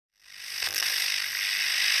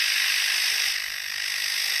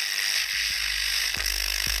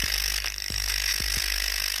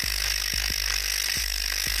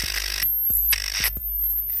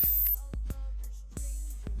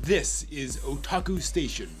This is Otaku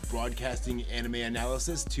Station, broadcasting anime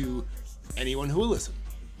analysis to anyone who will listen.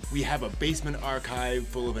 We have a basement archive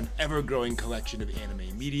full of an ever-growing collection of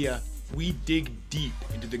anime media. We dig deep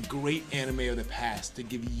into the great anime of the past to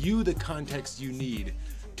give you the context you need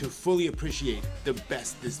to fully appreciate the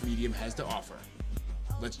best this medium has to offer.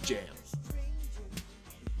 Let's jam.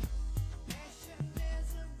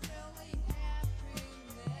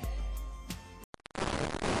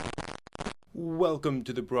 Welcome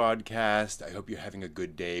to the broadcast. I hope you're having a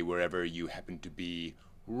good day wherever you happen to be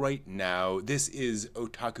right now. This is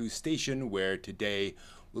Otaku Station, where today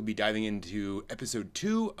we'll be diving into episode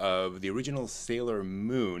 2 of the original Sailor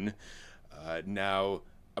Moon. Now,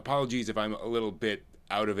 apologies if I'm a little bit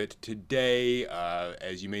out of it today.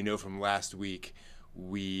 As you may know from last week,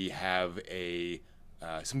 we have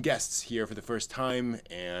some guests here for the first time,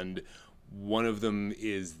 and one of them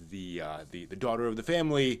is the daughter of the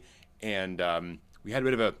family. And we had a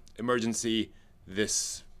bit of an emergency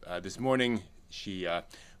this morning. She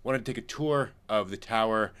wanted to take a tour of the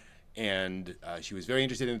tower, and she was very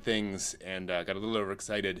interested in things and got a little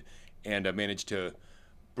overexcited and managed to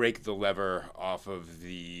break the lever off of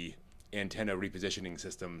the antenna repositioning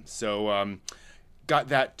system. So got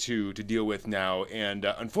that to deal with now, and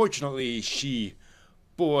unfortunately she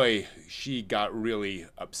got really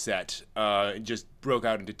upset, just broke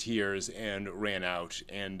out into tears and ran out,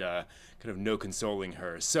 and kind of no consoling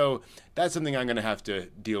her. So that's something I'm going to have to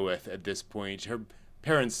deal with at this point. Her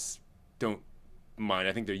parents don't mind.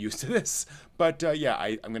 I think they're used to this. But yeah,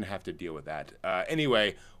 I'm going to have to deal with that.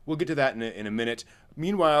 Anyway, we'll get to that in a minute.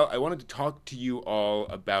 Meanwhile, I wanted to talk to you all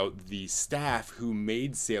about the staff who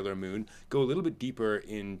made Sailor Moon, go a little bit deeper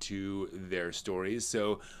into their stories.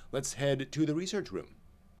 So let's head to the research room.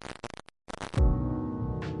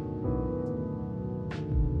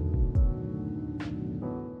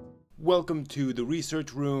 Welcome to the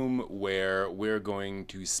research room, where we're going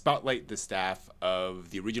to spotlight the staff of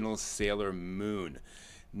the original Sailor Moon.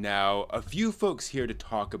 Now, a few folks here to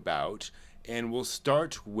talk about, and we'll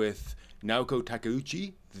start with Naoko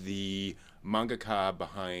Takeuchi, the manga-ka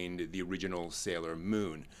behind the original Sailor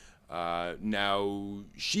Moon. Now,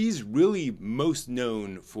 she's really most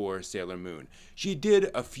known for Sailor Moon. She did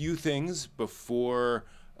a few things before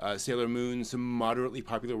Sailor Moon, some moderately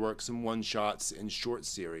popular work, some one-shots and short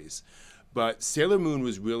series. But Sailor Moon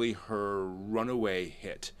was really her runaway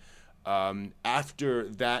hit. After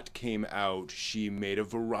that came out, she made a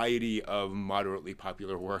variety of moderately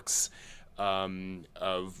popular works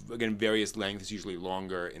of, again, various lengths, usually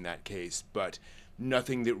longer in that case, but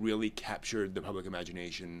nothing that really captured the public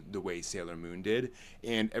imagination the way Sailor Moon did.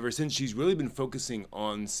 And ever since, she's really been focusing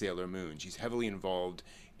on Sailor Moon. She's heavily involved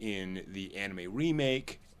in the anime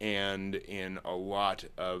remake and in a lot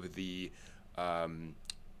of the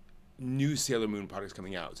new Sailor Moon products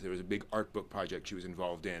coming out. So there was a big art book project she was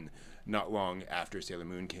involved in not long after Sailor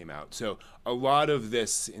Moon came out. So a lot of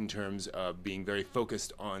this, in terms of being very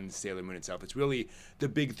focused on Sailor Moon itself, it's really the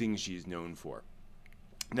big thing she's known for.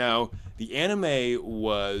 Now, the anime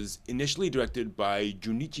was initially directed by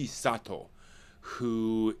Junichi Sato,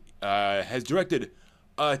 who has directed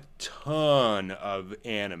a ton of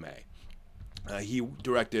anime. He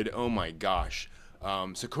directed, oh my gosh,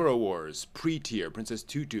 Sakura Wars, Pre-Tier, Princess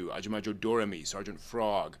Tutu, Ajumajo Doremi, Sergeant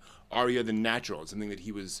Frog, Aria the Natural, something that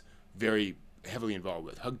he was very heavily involved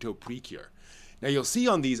with, Hugto Precure. Now you'll see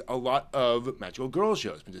on these a lot of magical girl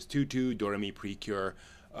shows, Princess Tutu, Doremi, Precure.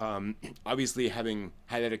 Obviously, having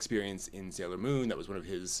had that experience in Sailor Moon, that was one of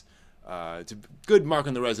his, it's a good mark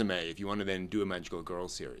on the resume if you want to then do a magical girl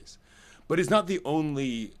series. But it's not the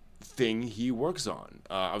only thing he works on.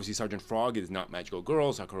 Obviously, Sergeant Frog is not magical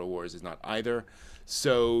girl, Sakura Wars is not either.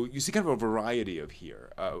 So you see kind of a variety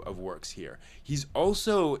of works here. He's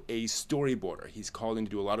also a storyboarder. He's called in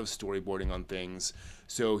to do a lot of storyboarding on things.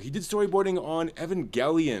 So he did storyboarding on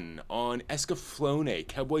Evangelion, on Escaflowne,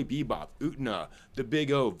 Cowboy Bebop, Utena, The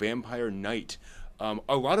Big O, Vampire Knight,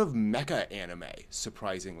 a lot of mecha anime,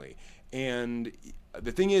 surprisingly. And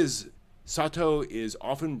the thing is, Sato is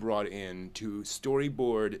often brought in to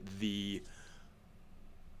storyboard the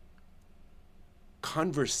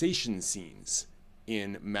conversation scenes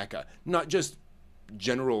in mecha. Not just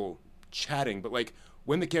general chatting, but like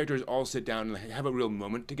when the characters all sit down and have a real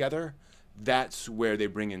moment together, that's where they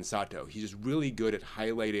bring in Sato. He's just really good at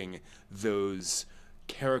highlighting those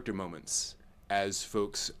character moments as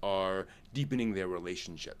folks are deepening their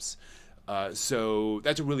relationships. So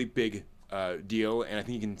that's a really big deal, and I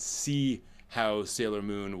think you can see how Sailor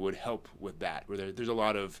Moon would help with that, where there's a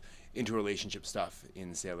lot of interrelationship stuff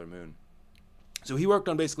in Sailor Moon. So he worked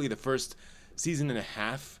on basically the first season and a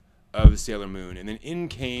half of Sailor Moon. And then in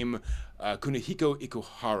came Kunihiko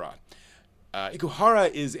Ikuhara.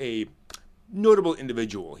 Ikuhara is a notable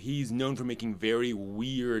individual. He's known for making very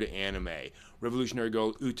weird anime. Revolutionary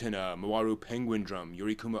Girl Utena, Mawaru Penguin Drum,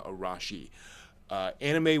 Yurikuma Arashi.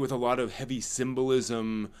 Anime with a lot of heavy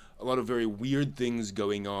symbolism, a lot of very weird things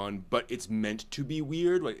going on, but it's meant to be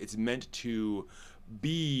weird. Like, it's meant to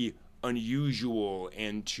be unusual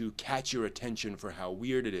and to catch your attention for how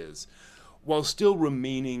weird it is, while still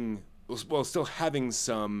having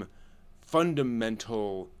some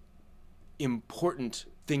fundamental important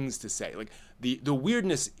things to say. Like, the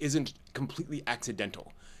weirdness isn't completely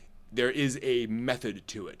accidental. There is a method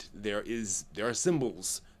to it. There are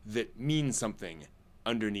symbols that mean something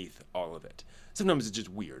underneath all of it. Sometimes it's just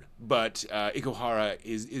weird, but Ikuhara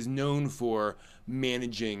is known for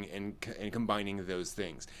managing and combining those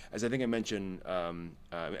things. As I think I mentioned,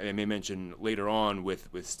 I may mention later on with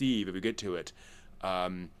Steve, if we get to it,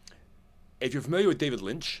 if you're familiar with David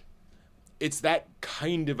Lynch, it's that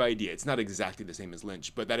kind of idea. It's not exactly the same as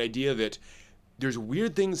Lynch, but that idea that there's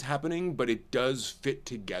weird things happening, but it does fit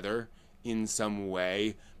together in some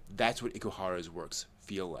way. That's what Ikuhara's works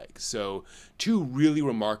feel like. So, two really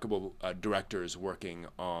remarkable directors working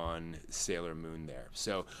on Sailor Moon there.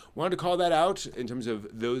 So, wanted to call that out in terms of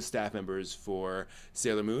those staff members for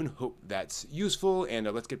Sailor Moon. Hope that's useful,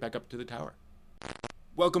 and let's get back up to the tower.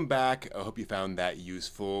 Welcome back. I hope you found that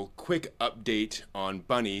useful. Quick update on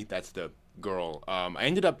Bunny. That's the girl. I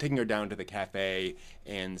ended up taking her down to the cafe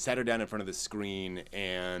and sat her down in front of the screen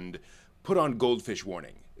and put on Goldfish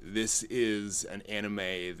Warning. This is an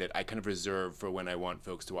anime that I kind of reserve for when I want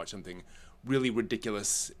folks to watch something really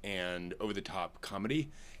ridiculous and over-the-top comedy.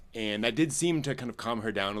 And that did seem to kind of calm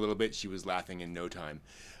her down a little bit. She was laughing in no time.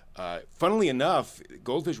 Funnily enough,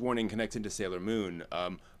 Goldfish Warning connects into Sailor Moon.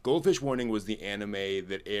 Goldfish Warning was the anime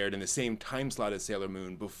that aired in the same time slot as Sailor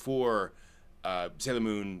Moon before Sailor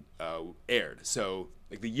Moon aired. So,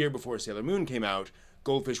 like the year before Sailor Moon came out,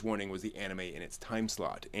 Goldfish Warning was the anime in its time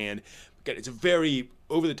slot. And again, it's a very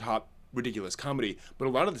over-the-top, ridiculous comedy, but a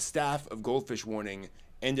lot of the staff of Goldfish Warning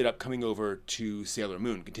ended up coming over to Sailor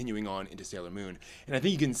Moon, continuing on into Sailor Moon. And I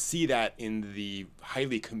think you can see that in the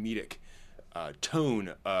highly comedic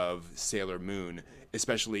tone of Sailor Moon,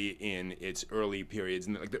 especially in its early periods.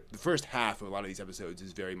 And like the first half of a lot of these episodes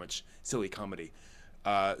is very much silly comedy.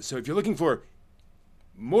 So if you're looking for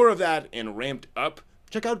more of that and ramped up,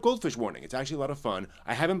 check out Goldfish Warning. It's actually a lot of fun.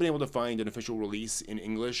 I haven't been able to find an official release in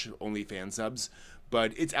English, only fan subs,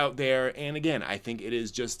 but it's out there. And again, I think it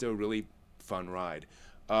is just a really fun ride.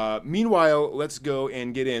 Meanwhile, let's go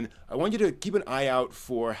and get in. I want you to keep an eye out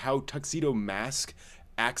for how Tuxedo Mask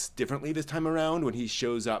acts differently this time around when he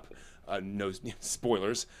shows up. No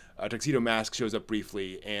spoilers. Tuxedo Mask shows up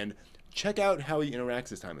briefly, and check out how he interacts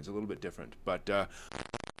this time. It's a little bit different, but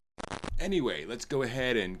anyway, let's go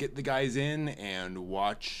ahead and get the guys in and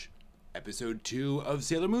watch episode 2 of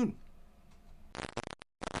Sailor Moon.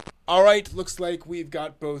 All right, looks like we've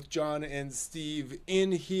got both John and Steve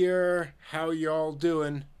in here. How y'all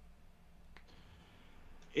doing?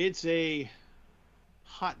 It's a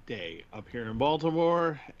hot day up here in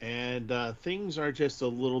Baltimore, and things are just a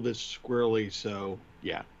little bit squirrely, so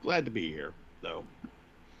yeah, glad to be here, though.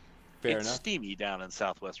 Fair it's enough. Steamy down in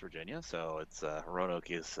Southwest Virginia, so it's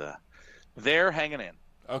Roanoke is there hanging in.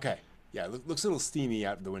 Okay. Yeah, looks a little steamy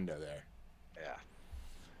out the window there. Yeah.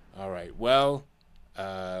 All right. Well,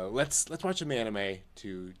 let's watch some anime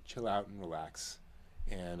to chill out and relax,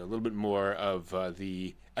 and a little bit more of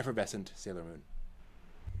the effervescent Sailor Moon.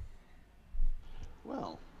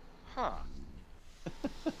 Well, Huh.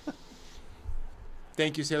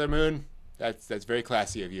 Thank you, Sailor Moon. That's very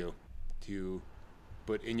classy of you to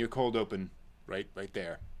put in your cold open right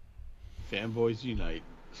there. fanboys unite.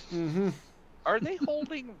 Mm-hmm. Are they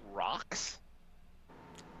holding rocks?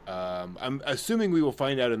 I'm assuming we will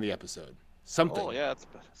find out in the episode. Something. Oh yeah,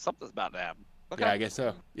 something's about to happen. Okay. Yeah, I guess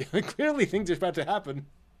so. Yeah, clearly things are about to happen.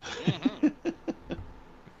 Mm-hmm.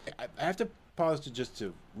 I have to pause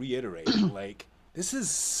to reiterate, like, this is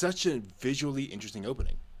such a visually interesting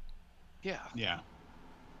opening. Yeah. Yeah.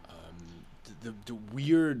 The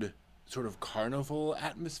weird sort of carnival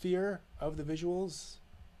atmosphere of the visuals,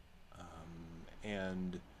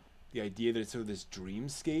 and the idea that it's sort of this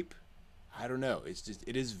dreamscape. I don't know.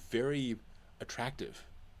 It is very attractive.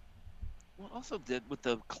 Well, it also did with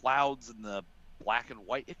the clouds and the black and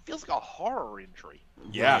white. It feels like a horror entry.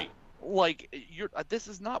 Yeah. Right. Like this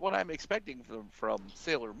is not what I'm expecting from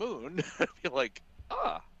Sailor Moon. I feel like,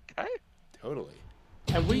 okay. Totally.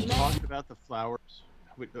 Have we talked about the flowers?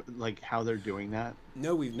 Like how they're doing that?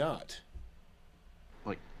 No, we've not.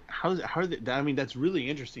 Like how are they? I mean, that's really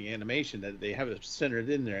interesting animation that they have it centered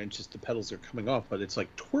in there, and just the petals are coming off, but it's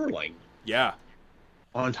like twirling. Yeah.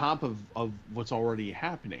 On top of what's already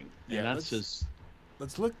happening, and Yeah, that's just.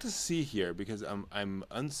 Let's look to see here because I'm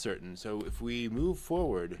uncertain. So if we move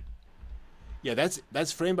forward, yeah,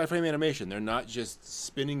 that's frame by frame animation. They're not just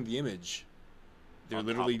spinning the image; they're On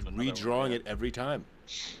literally top of another one, redrawing yeah. it every time.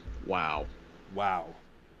 Wow. Wow.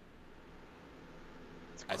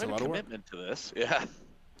 It's That's quite a a lot of work. commitment to this. Yeah.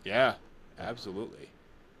 Yeah, absolutely.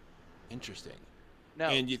 Interesting. Now,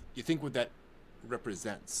 And you think what that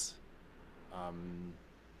represents?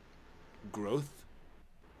 Growth?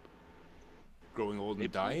 Growing old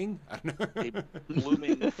and dying? I don't know. a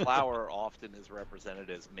blooming flower often is represented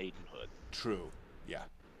as maidenhood. True. Yeah.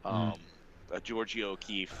 Georgia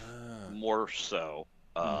O'Keeffe Ah. more so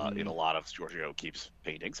in a lot of Georgia O'Keeffe's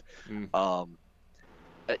paintings. Mm.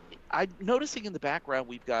 I'm noticing in the background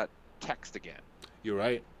we've got text again. You're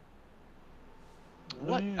right.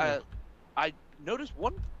 What? Yeah. I noticed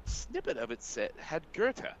one snippet of it had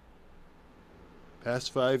Goethe.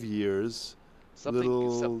 Past 5 years,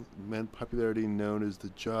 Something. man popularity known as the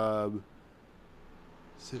job.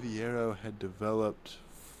 Siviero had developed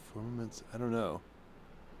formats. I don't know.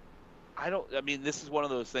 I mean, this is one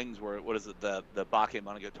of those things where, what is it, the Bake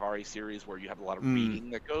Monogatari series where you have a lot of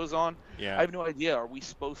reading that goes on. Yeah. I have no idea. Are we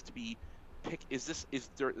supposed to be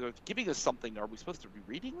they're giving us something? Are we supposed to be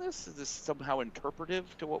reading this? Is this somehow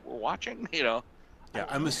interpretive to what we're watching? You know? Yeah,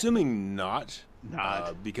 I'm assuming not.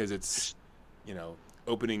 Not. Because it's,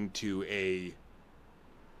 opening to a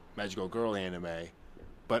magical girl anime.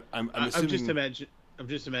 But I'm assuming. I'm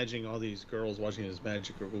just imagining all these girls watching this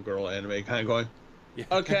magical girl anime, kind of going, Yeah.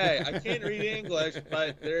 "Okay, I can't read English,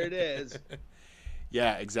 but there it is."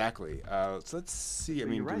 Yeah, exactly. So let's see. I But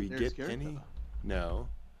mean, you're do right, we there's get Goethe. any? No.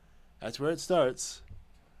 That's where it starts.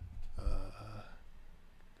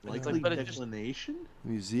 Likely but it just- declination.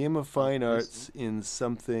 Museum of Fine Arts in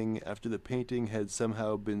something after the painting had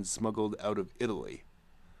somehow been smuggled out of Italy.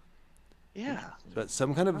 Yeah. So that's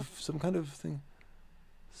some kind of thing.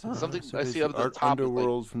 Something So I there's see the up at the art top is like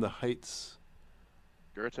underworld from the heights.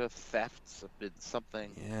 Goethe thefts have been something.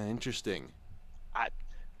 Yeah, interesting.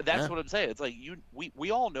 That's Yeah. what I'm saying. It's like we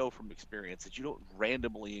all know from experience that you don't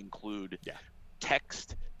randomly include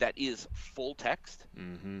text that is full text.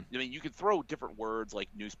 Mm-hmm. I mean, you can throw different words like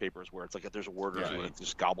newspapers where it's like if there's a word or Yeah. two, it's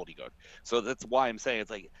just gobbledygook. So that's why I'm saying it's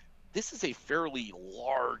like this is a fairly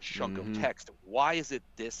large chunk of text. Why is it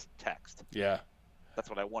this text? Yeah. That's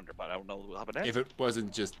what I wonder, but I don't know how If it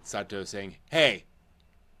wasn't just Sato saying, "Hey,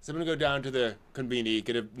 someone go down to the konbini,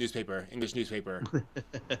 get a newspaper, English newspaper.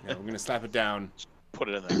 We're gonna slap it down." put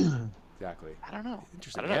it in there. Exactly. I don't know.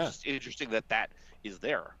 Interesting. I don't know. Yeah. It's just interesting that is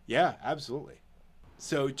there. Yeah, absolutely.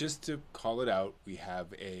 So just to call it out, we have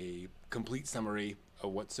a complete summary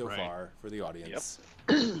of what's so Right. far for the audience.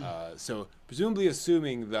 So presumably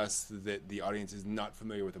assuming thus that the audience is not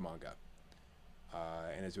familiar with the manga.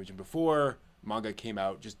 And as mentioned before, manga came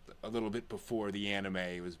out just a little bit before the anime.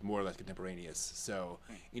 It was more or less contemporaneous. So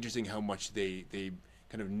interesting how much they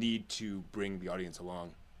kind of need to bring the audience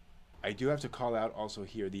along. I do have to call out also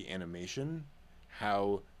here the animation,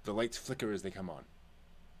 how the lights flicker as they come on.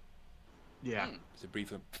 Yeah. It's a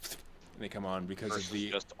brief, and they come on because Versus of the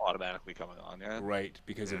just automatically coming on. Yeah. right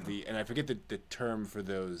because of the, and I forget the term for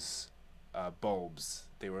those bulbs.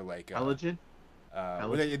 They were like Halogen.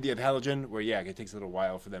 were they the halogen, where it takes a little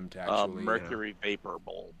while for them to actually. Mercury vapor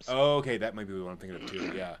bulbs. Oh, okay, that might be what I'm thinking of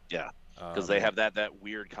too. Yeah. Yeah, because they have that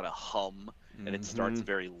weird kind of hum, and it starts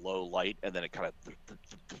very low light, and then it kind of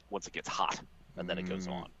once it gets hot, and then it goes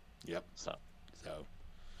on. Yep. So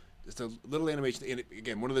Just a little animation, and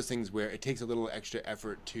again, one of those things where it takes a little extra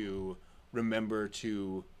effort to remember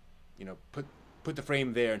to, put the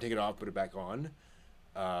frame there and take it off, put it back on,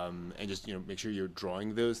 and just make sure you're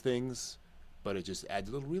drawing those things, but it just adds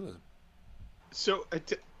a little realism. So a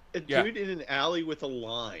Yeah. dude in an alley with a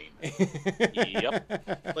line,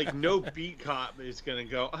 Yep. like no beat cop is gonna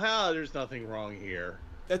go, there's nothing wrong here.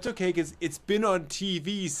 That's okay, because it's been on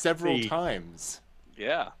TV several See. times.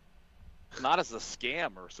 Yeah. Not as a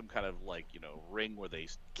scam or some kind of ring where they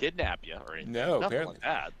kidnap you or anything. No, Nothing apparently. like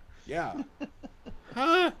that. Yeah.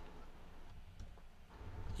 Huh?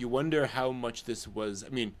 You wonder how much this was. I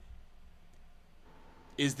mean,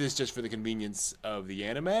 is this just for the convenience of the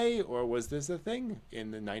anime, or was this a thing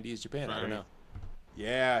in the 90s Japan? I don't know.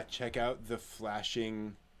 Yeah, check out the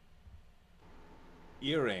flashing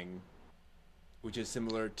earring, which is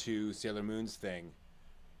similar to Sailor Moon's thing.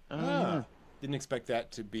 Didn't expect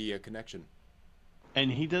that to be a connection.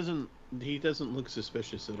 And he doesn't look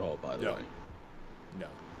suspicious at all, by the No. way. No.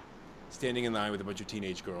 Standing in line with a bunch of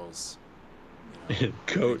teenage girls.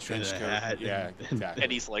 Coat trench and a coat. hat. Yeah, exactly.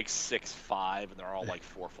 And he's like 6'5", and they're all like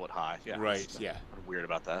 4 foot high. Yeah, Right, what's yeah. weird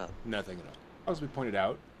about that? Nothing at all. As we pointed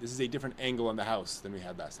out, this is a different angle on the house than we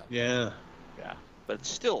had last time. Yeah. Yeah, but it's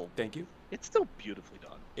still Thank you. beautifully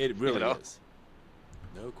done. It really know? is.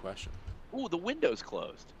 No question. Ooh, the window's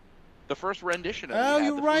closed. The first rendition of Oh, the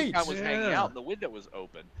you're right. futon was hanging Yeah. out and the window was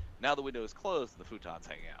open. Now the window is closed and the futon's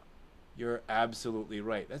hanging out. You're absolutely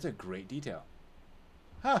right. That's a great detail.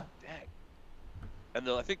 Huh. Dang. And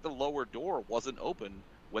I think the lower door wasn't open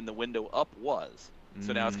when the window up was.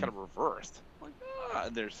 So now it's kind of reversed. Like,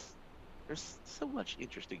 and there's so much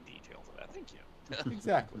interesting details in that. Thank you.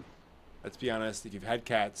 Exactly. Let's be honest. If you've had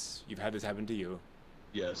cats, you've had this happen to you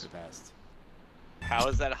in Yes. the past. How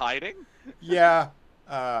is that hiding? Yeah.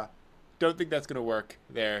 Don't think that's gonna work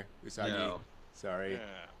there, Usagi. No. Sorry.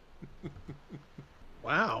 Yeah.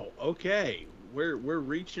 Wow. Okay. We're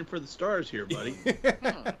reaching for the stars here, buddy.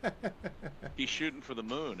 He's shooting for the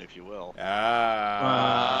moon, if you will. See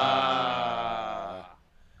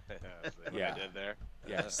what Yeah. I did there?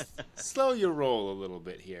 Yes. Slow your roll a little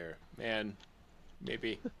bit here, man.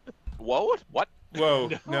 Maybe. Whoa! What? Whoa.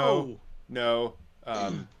 No. No.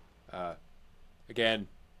 Again.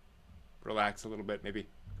 Relax a little bit, maybe.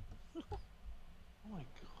 Oh my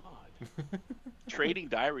God. Trading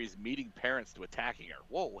diaries, meeting parents to attacking her.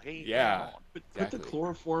 Whoa! Hey. Yeah. Come on. Put Exactly. the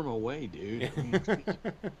chloroform away, dude.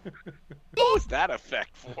 What was that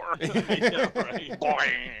effect for? Yeah, right.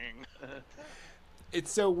 Boing.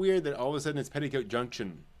 It's so weird that all of a sudden it's Petticoat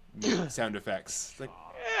Junction sound effects. It's like,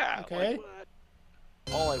 Yeah. Okay. Like what?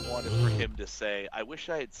 All I want is for him to say, "I wish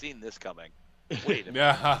I had seen this coming." Wait a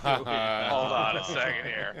minute. Hold on a second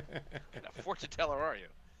here. What kind of fortune teller are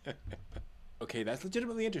you? okay, that's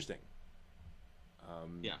legitimately interesting.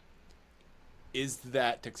 Yeah. Is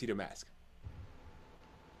that Tuxedo Mask?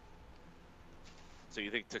 So you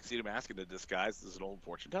think Tuxedo Mask in a disguise is an old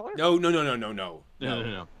fortune teller? No. No.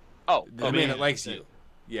 Oh, The okay. man that likes you.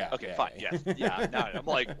 Yeah. Okay, yeah, fine. yeah. Yes. Yeah. Now I'm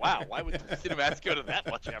like, wow, why would Tuxedo Mask go to that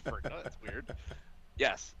much effort? Oh, that's weird.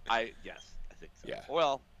 Yes, I think so. Yeah.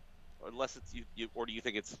 Well, unless it's you, or do you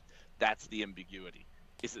think that's the ambiguity?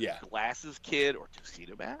 Is it Yeah. Glasses Kid or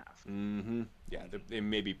Tuxedo Mask? Mm-hmm. Yeah, they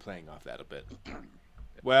may be playing off that a bit.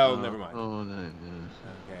 Well, never mind. Oh, no.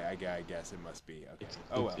 Okay, I guess it must be. Okay. It's,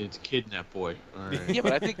 Oh well. It's Kidnap Boy. All right. Yeah,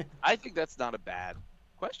 but I think that's not a bad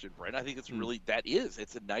question, Brent. I think it's really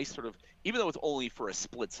it's a nice sort of, even though it's only for a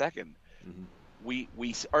split second. Mhm. We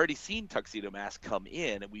already seen Tuxedo Mask come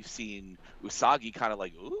in, and we've seen Usagi kind of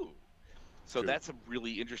like, ooh. So True. that's a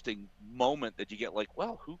really interesting moment that you get like,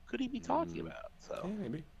 well, who could he be talking about? So Yeah,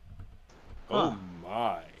 maybe. Huh. Oh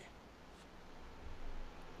my!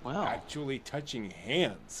 Wow. Actually touching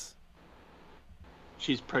hands,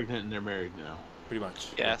 She's pregnant and they're married now. pretty much.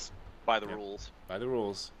 yes, by the Yeah. rules. By the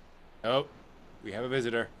rules. Oh, we have a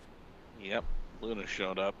visitor. Yep, Luna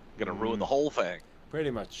showed up, gonna ruin the whole thing. Pretty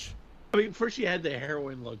much. I mean, first she had the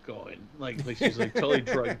heroin look going, like she's like totally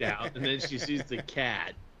drugged out, and then she sees the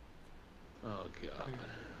cat. Oh God.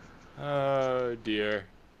 Oh dear.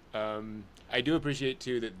 I do appreciate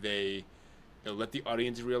too that they let the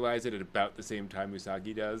audience realize it at about the same time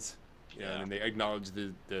Usagi does. You know, Yeah. and they acknowledge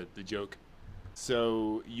the joke.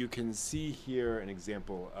 So you can see here an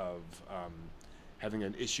example of having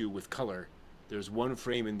an issue with color. There's one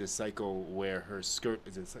frame in this cycle where her skirt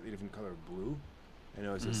is a slightly different color of blue. I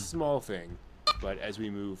know it's a small thing, but as we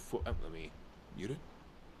move let me mute it.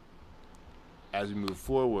 As we move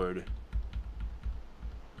forward,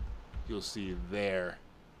 you'll see there.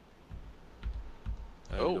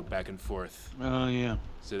 Go back and forth. Oh yeah.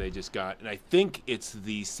 So they just got, and I think it's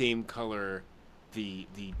the same color. The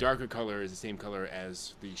darker color is the same color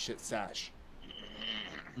as the shit sash.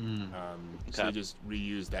 So they just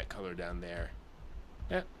reused that color down there.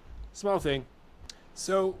 Yeah, small thing.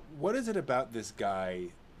 So what is it about this guy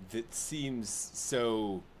that seems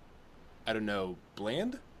so, I don't know,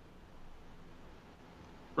 bland?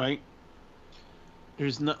 Right.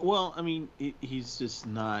 There's not. Well, I mean, he's just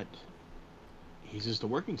not. He's just a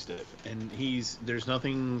working stiff, and there's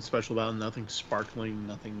nothing special about him, nothing sparkling,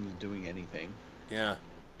 nothing doing anything. Yeah.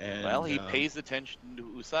 And Well, he pays attention to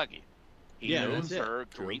Usagi. He Yeah, knows that's it. her,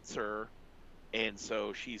 True. greets her, and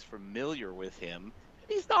so she's familiar with him.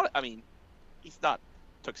 He's not. I mean, he's not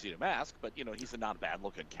Tuxedo Mask, but he's a not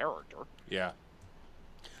bad-looking character. Yeah.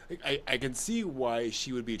 I can see why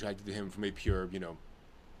she would be attracted to him from a pure,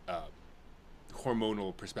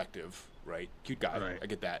 hormonal perspective, right? Cute guy. Right. I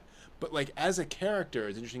get that. But like as a character,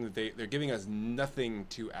 it's interesting that they're giving us nothing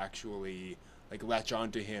to actually like latch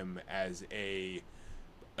onto him as an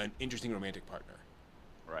interesting romantic partner.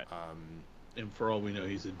 Right. And for all we know,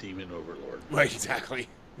 he's a demon overlord. Right, exactly.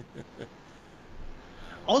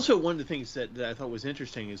 Also, one of the things that I thought was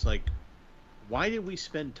interesting is like, why did we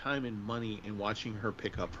spend time and money in watching her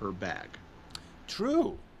pick up her bag?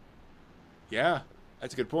 True. Yeah,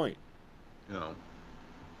 that's a good point. You know,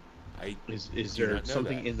 I is do there not know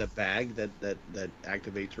something that. in the bag that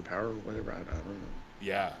activates her power or whatever? I don't know.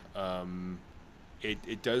 Yeah.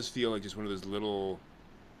 It does feel like just one of those little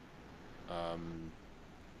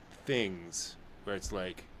things where it's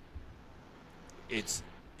like it.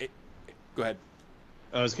 Go ahead.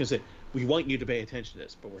 I was gonna say we want you to pay attention to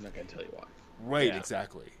this, but we're not gonna tell you why. Right. Yeah.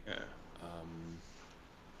 Exactly. Yeah.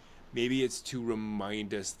 Maybe it's to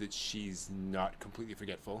remind us that she's not completely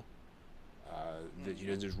forgetful. That she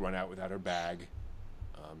doesn't just run out without her bag.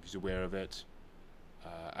 She's aware of it.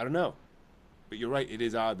 I don't know. But you're right. It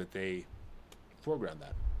is odd that they foreground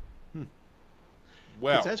that.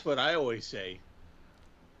 Well, 'Cause that's what I always say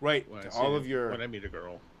right. when I To see all them- of your when I meet a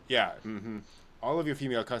girl. yeah. All of your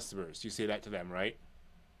female customers, you say that to them, right?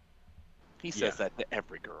 He says that to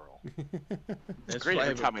every girl. That's great why I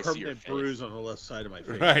every have time a I see your permanent face. bruise on the left side of my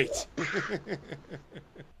face. Right.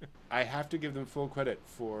 I have to give them full credit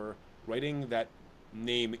for writing that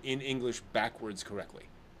name in English backwards correctly.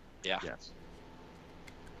 Yeah. Yes.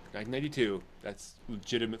 1992. That's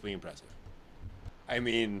legitimately impressive. I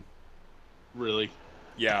mean, Really.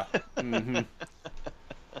 yeah.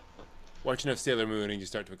 Watch enough Sailor Moon and you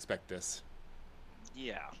start to expect this.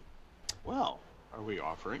 Yeah. Well, are we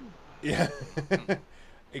offering? Yeah.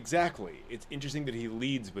 Exactly. It's interesting that he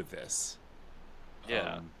leads with this.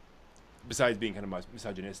 Yeah. Besides being kind of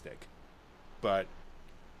misogynistic. But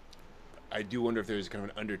I do wonder if there's kind of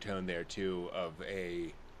an undertone there, too, of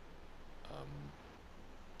a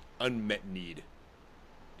unmet need,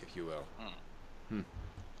 if you will.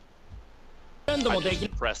 I'm just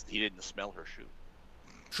impressed he didn't smell her shoe.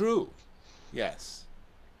 True. Yes.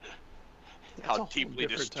 That's a How whole deeply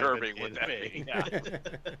different type of disturbing would that be? anime.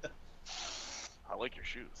 Yeah. I like your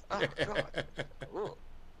shoes. Oh, God. Ugh.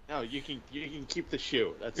 No, you can keep the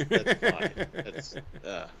shoe. That's fine. That's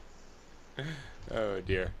Oh,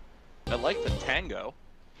 dear. I like the tango.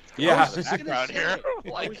 Yeah. I was just gonna Background here.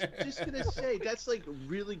 say, I was just gonna say that's like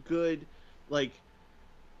really good, like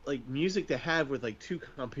music to have with like two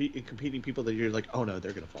competing people that you're like, oh no,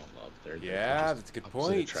 they're gonna fall in love. They're Yeah, just that's a good opposite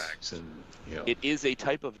point. Tracks and you know. It is a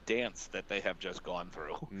type of dance that they have just gone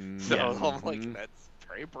through. So Yeah. I'm like, that's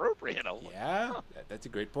very appropriate. I'm like, Yeah, that's a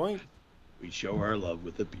great point. We show our love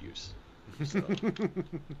with abuse. So.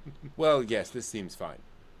 Well, yes, this seems fine.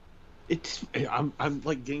 I'm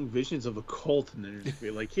like getting visions of a cult, and they're just be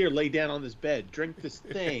like, here, lay down on this bed, drink this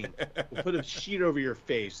thing, we'll put a sheet over your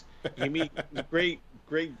face. You meet the great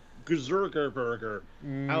Berserker burger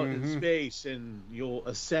out in space, and you'll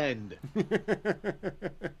ascend.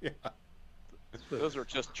 Yeah. those are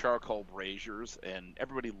just charcoal braziers, and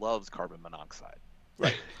everybody loves carbon monoxide.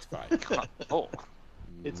 Right, it's fine. Oh,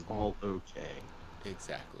 It's all okay.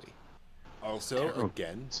 Exactly. Also, Tarot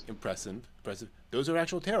again, impressive. Those are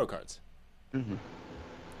actual tarot cards.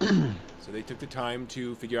 Mm-hmm. So they took the time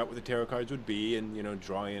to figure out what the tarot cards would be and,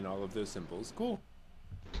 draw in all of those symbols. Cool.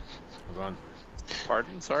 Hold on.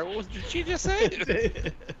 pardon? Sorry, what did she just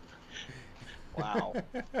say? Wow.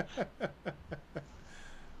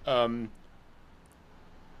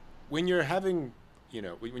 When you're having,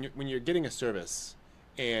 when you're getting a service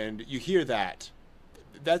and you hear that,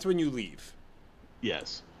 that's when you leave.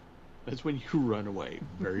 Yes. That's when you run away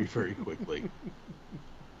very, very quickly.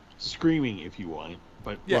 Screaming if you want,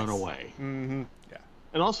 but Yes. run away. Mm-hmm. Yeah.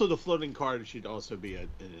 And also the floating card should also be an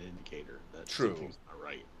indicator that True. something's not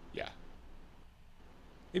right. Yeah.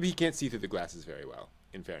 Maybe he can't see through the glasses very well,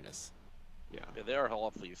 in fairness. Yeah. Yeah, they are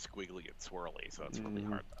awfully squiggly and swirly, so it's really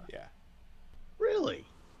hard. Yeah. Really?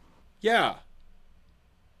 Yeah.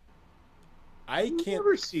 I You can't.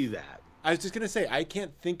 never see that. I was just gonna say I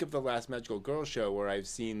can't think of the last Magical Girl show where I've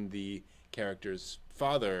seen the character's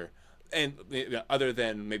father, and other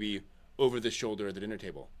than maybe over the shoulder at the dinner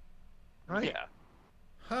table. Right. Yeah.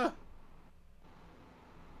 Huh.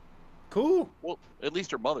 Cool. Well, at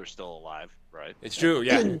least her mother's still alive, right? It's true.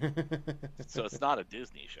 Yeah. So it's not a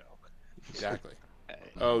Disney show. Exactly. Hey.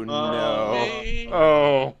 Oh no. Hey.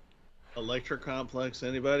 Oh. Electra Complex,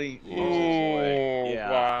 anybody? Oh.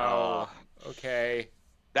 Yeah. Wow. Okay.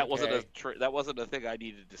 That wasn't Okay. that wasn't a thing I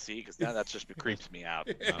needed to see because now that's just creeps me out.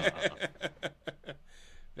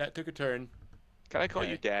 That took a turn. Can I call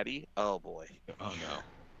Okay. you Daddy? Oh boy. Oh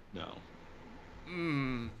no. No.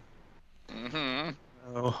 Mm. Mm-hmm.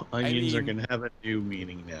 Oh, onions are mean- gonna have a new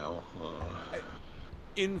meaning now.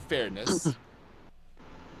 In fairness,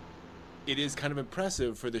 it is kind of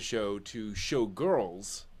impressive for the show to show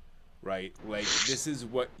girls, right? Like this is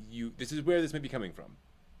where this may be coming from.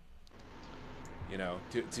 You know,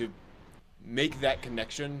 to make that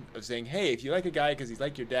connection of saying, hey, if you like a guy because he's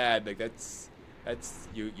like your dad, like that's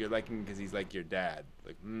you're liking him because he's like your dad.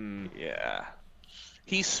 Like, Yeah.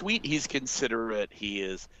 He's sweet, he's considerate, he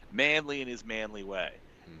is manly in his manly way.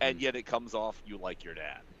 And yet it comes off you like your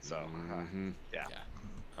dad. So, yeah.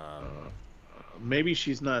 Maybe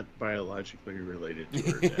she's not biologically related to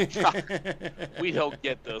her dad. We don't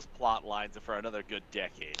get those plot lines for another good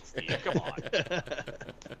decade, Steve. Come on.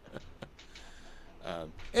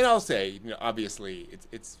 And I'll say, you know, obviously,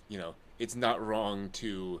 it's you know, it's not wrong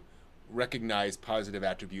to recognize positive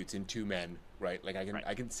attributes in two men, right? Like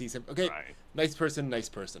I can see some nice person,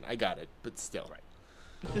 I got it, but still. Right.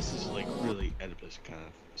 This is like really Oedipus kind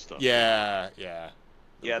of stuff. Yeah.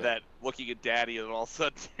 Yeah, that looking at Daddy and all of a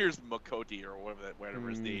sudden here's Makoti or whatever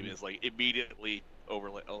his name is, like immediately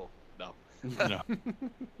overlay. Oh no. No.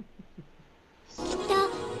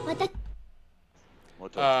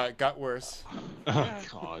 Got worse. Oh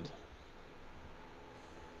God.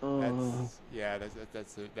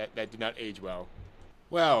 That did not age well.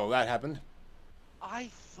 Well, that happened.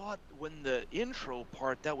 I thought when the intro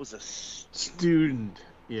part that was a student.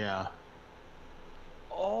 Yeah.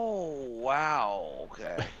 Oh wow.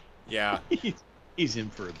 Okay. Yeah. He's in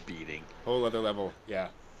for a beating. Whole other level. Yeah.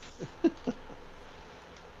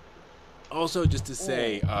 Also, just to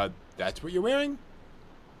say, that's what you're wearing?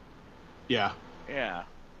 Yeah. Yeah.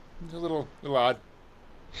 It's a little odd.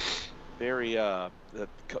 Very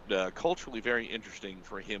culturally very interesting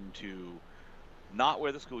for him to not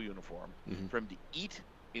wear the school uniform, for him to eat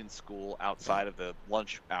in school outside of the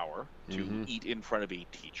lunch hour, to eat in front of a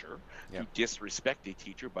teacher, to disrespect a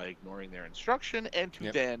teacher by ignoring their instruction, and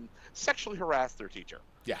to then sexually harass their teacher.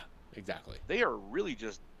 Yeah, exactly. They are really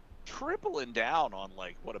just tripling down on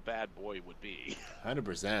like what a bad boy would be.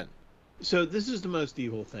 100%. So this is the most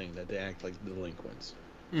evil thing, that they act like delinquents.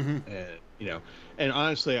 And you know, and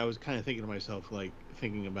honestly, I was kind of thinking to myself, like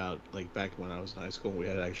thinking about like back when I was in high school, we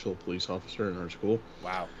had an actual police officer in our school.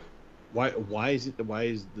 Wow. Why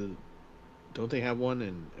don't they have one,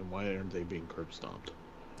 and why aren't they being curb stomped?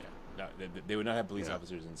 Yeah, no, they would not have police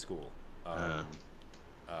officers in school.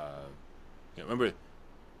 Remember,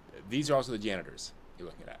 these are also the janitors you're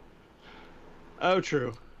looking at. Oh,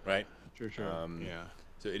 true. Right. True. Yeah.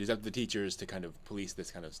 So it is up to the teachers to kind of police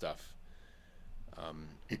this kind of stuff.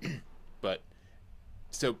 But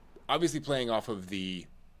so obviously playing off of the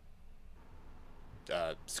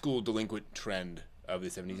school delinquent trend of the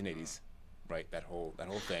 70s and 80s, right? That whole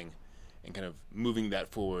thing, and kind of moving that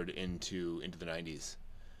forward into the 90s.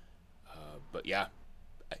 But yeah,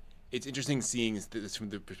 it's interesting seeing this from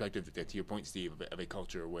the perspective, to your point, Steve, of a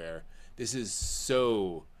culture where this is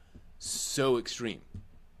so extreme.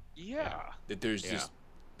 Yeah. That there's just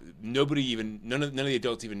none of the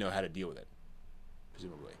adults even know how to deal with it,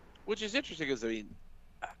 presumably. Which is interesting because, I mean,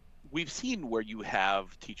 we've seen where you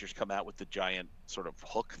have teachers come out with the giant sort of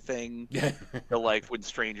hook thing. Like when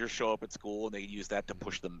strangers show up at school and they use that to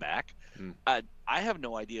push them back. I have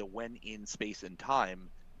no idea when in space and time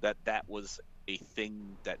that was a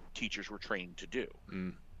thing that teachers were trained to do. You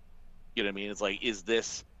know what I mean? It's like, is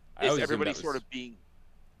everybody sort of being...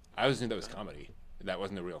 I always knew that was comedy. That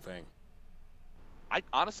wasn't a real thing. I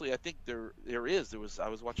think there is. I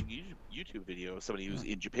was watching a YouTube video of somebody who's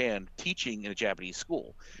in Japan teaching in a Japanese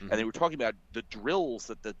school, and they were talking about the drills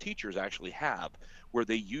that the teachers actually have, where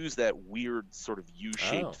they use that weird sort of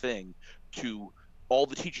U-shaped thing to all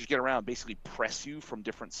the teachers get around, basically press you from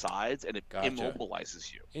different sides, and it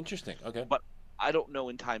immobilizes you. Interesting. Okay. But I don't know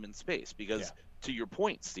in time and space, because to your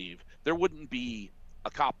point, Steve, there wouldn't be a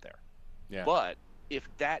cop there. Yeah. But if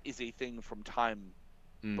that is a thing from time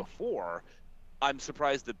before, I'm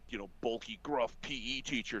surprised that, bulky, gruff PE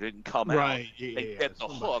teacher didn't come out and get the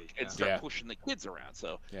hook and start pushing the kids around.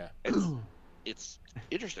 So it's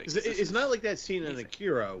interesting. It's not like that scene in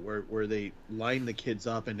Akira where they line the kids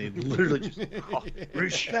up and they literally just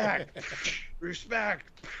respect.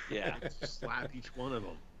 Yeah, slap each one of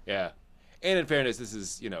them. Yeah, and in fairness, this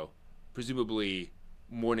is presumably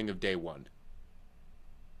morning of day one.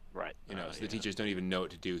 Right. So the teachers don't even know what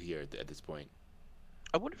to do here at this point.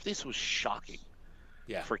 I wonder if this was shocking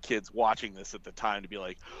for kids watching this at the time, to be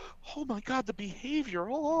like, oh my God, the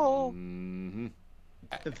behavior. Oh. Mm-hmm.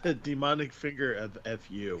 The demonic finger of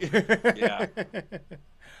FU. Yeah.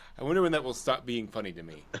 I wonder when that will stop being funny to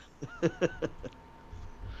me.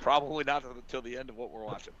 Probably not until the end of what we're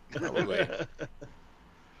watching. Probably.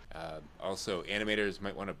 Also, animators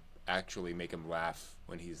might want to actually make him laugh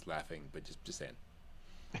when he's laughing, but just saying.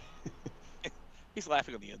 He's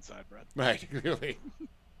laughing on the inside, Brad. Right, really.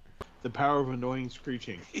 The power of annoying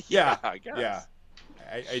screeching. Yeah, I guess. Yeah.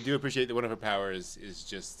 I do appreciate that one of her powers is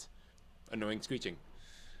just annoying screeching.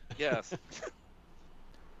 Yes.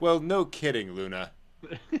 Well, no kidding, Luna.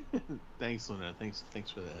 Thanks, Luna. Thanks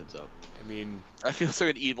for the heads up. I mean... I feel so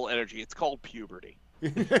an evil energy. It's called puberty.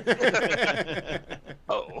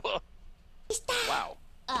 Oh. Wow.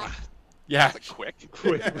 Yeah. That's a quick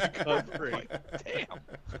recovery. Like,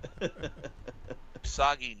 damn.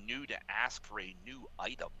 Usagi knew to ask for a new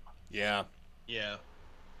item. Yeah. Yeah.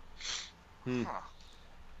 Huh.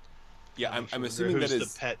 Yeah, I'm assuming that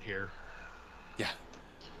is... the pet here. Yeah.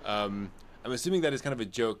 I'm assuming that is kind of a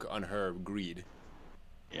joke on her greed.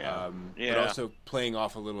 Yeah. But also playing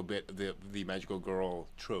off a little bit of the magical girl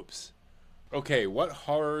tropes. Okay, what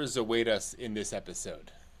horrors await us in this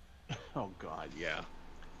episode? Oh, God, yeah.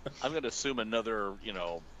 I'm going to assume another,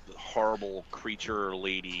 horrible creature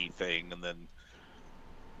lady thing, and then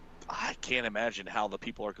I can't imagine how the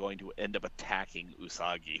people are going to end up attacking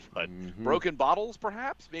Usagi. But broken bottles,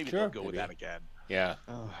 perhaps? Maybe Sure, they'll go with that again. Yeah.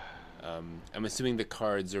 I'm assuming the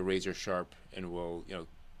cards are razor sharp and will,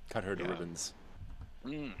 cut her to ribbons.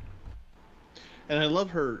 Mm. And I love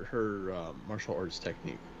her martial arts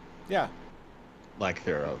technique. Yeah. Lack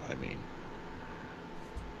thereof, I mean.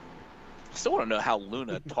 I still want to know how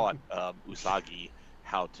Luna taught Usagi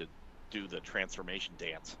how to do the transformation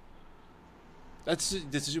dance. This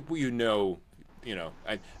is what you know.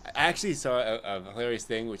 I actually saw a hilarious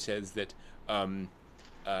thing which says that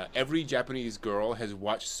every Japanese girl has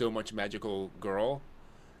watched so much Magical Girl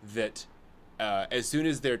that as soon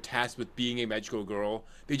as they're tasked with being a magical girl,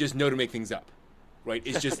 they just know to make things up, right?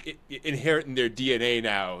 It's just inherent in their DNA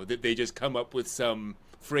now that they just come up with some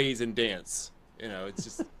phrase and dance. It's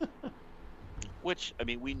just... Which, I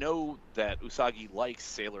mean, we know that Usagi likes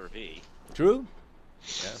Sailor V. True. Yeah.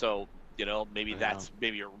 So, maybe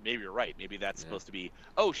maybe you're right. Maybe that's supposed to be,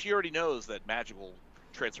 she already knows that magical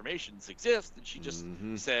transformations exist, and she just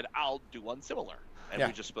said, I'll do one similar. And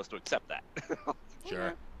we're just supposed to accept that.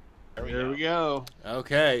 Sure. There we go.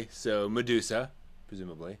 Okay, so Medusa,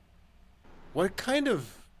 presumably. What kind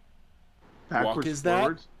of walk is that?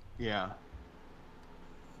 Forwards? Yeah.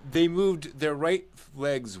 They moved their right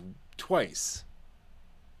legs twice.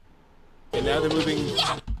 And now they're moving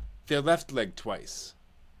their left leg twice.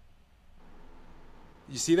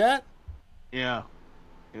 You see that? Yeah.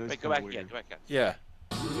 Wait, go back again. Yeah.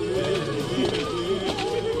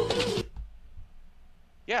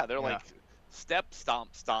 Yeah, they're like step,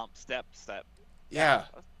 stomp, stomp, step, step. Yeah.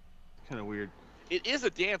 Kind of weird. It is a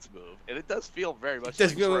dance move, and it does feel very much It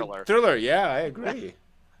does like feel Thriller. like Thriller, yeah, I agree.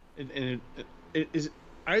 And it is.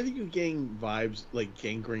 Are you getting vibes like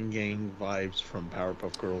Gang vibes from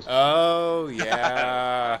Powerpuff Girls? Oh,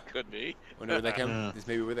 yeah. Could be. Wonder where that comes. This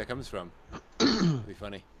may be where that comes from. It'd be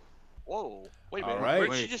funny. Whoa! Wait a minute. All right.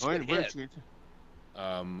 Where'd she just get hit?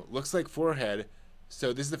 Looks like forehead.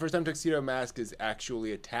 So this is the first time Tuxedo Mask is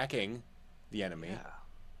actually attacking the enemy.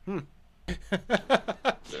 Yeah.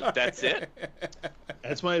 That's it.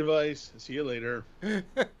 That's my advice. See you later.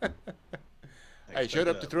 I showed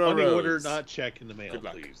up to throw a money rose. order, not check in the mail, Good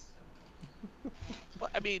luck. please.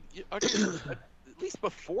 But, I mean, at least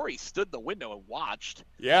before he stood in the window and watched,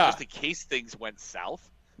 Yeah. just in case things went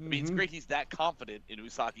south. I mean, it's great he's that confident in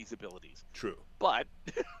Usagi's abilities. True. But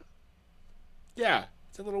Yeah,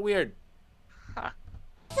 it's a little weird.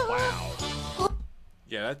 wow.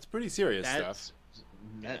 Yeah, that's pretty serious stuff.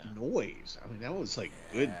 That noise. I mean, that was like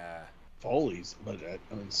good follies, but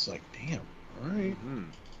it's like, damn. All right.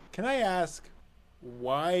 Can I ask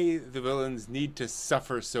why the villains need to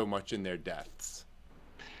suffer so much in their deaths?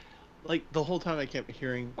 Like the whole time I kept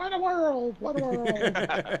hearing, "What a world! What a world!"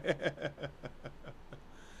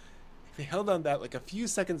 They held on that like a few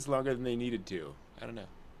seconds longer than they needed to. I don't know.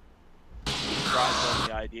 Drives on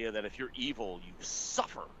the idea that if you're evil, you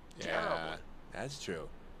suffer. Yeah, terribly. that's true.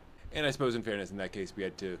 And I suppose, in fairness, in that case, she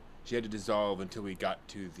had to dissolve until we got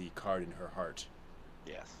to the card in her heart.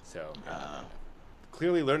 Yes. So,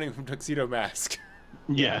 clearly learning from Tuxedo Mask.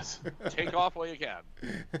 Yes. Take off while you can.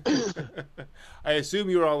 I assume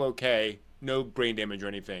you're all okay. No brain damage or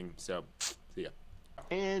anything. So, see ya.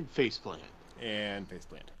 And faceplant. And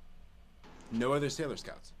faceplant. No other Sailor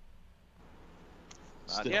Scouts.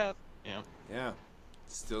 Not yet. Yeah. Yeah.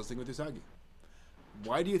 Still sticking with Usagi.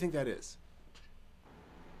 Why do you think that is?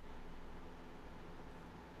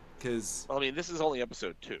 Because Well, I mean, this is only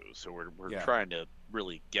episode 2, so we're trying to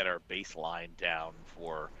really get our baseline down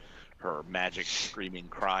for her magic, screaming,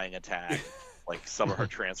 crying attack, like some of her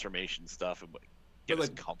transformation stuff, and get us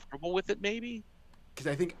comfortable with it, maybe. Because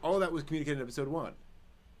I think all that was communicated in episode 1.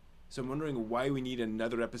 So I'm wondering why we need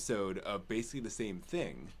another episode of basically the same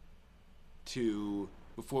thing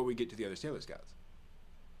before we get to the other Sailor Scouts.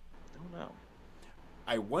 I don't know.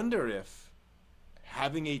 I wonder if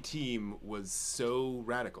having a team was so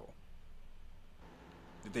radical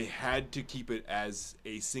that they had to keep it as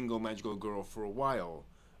a single magical girl for a while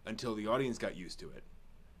until the audience got used to it,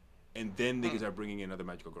 and then they could start bringing in other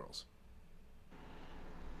magical girls.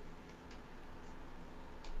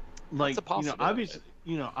 Like,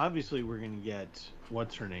 obviously we're gonna get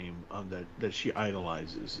what's her name that she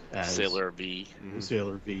idolizes as Sailor V.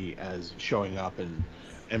 Sailor V as showing up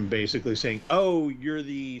and basically saying, "Oh, you're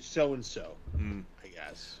the so and so." I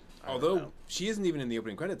guess. Although she isn't even in the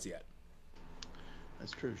opening credits yet.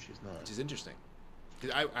 That's true. She's not. Which is interesting.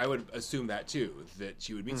 Because I would assume that too, that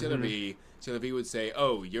she would meet Sailor V. Sailor V would say,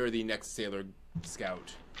 "Oh, you're the next Sailor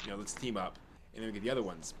Scout. Let's team up." And then we get the other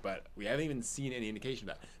ones. But we haven't even seen any indication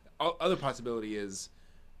of that. Other possibility is,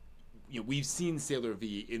 we've seen Sailor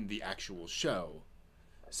V in the actual show,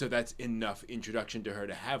 so that's enough introduction to her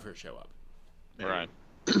to have her show up. Right.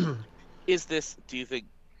 Is this? Do you think?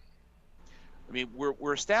 I mean,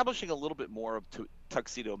 we're establishing a little bit more of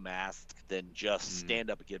Tuxedo Mask than just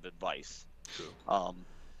stand up and give advice. True.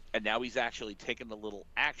 And now he's actually taken a little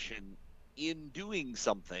action in doing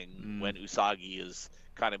something when Usagi is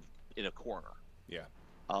kind of in a corner. Yeah.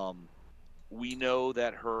 We know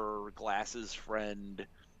that her glasses friend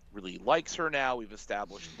really likes her now. We've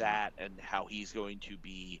established that and how he's going to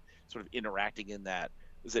be sort of interacting in that.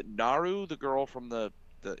 Is it Naru, the girl from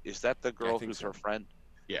is that the girl who's her friend?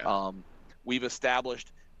 Yeah. We've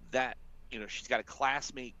established that, she's got a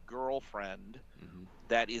classmate girlfriend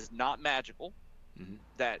that is not magical,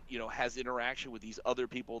 that, has interaction with these other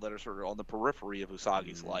people that are sort of on the periphery of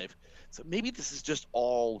Usagi's life. So maybe this is just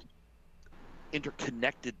all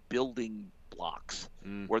interconnected building blocks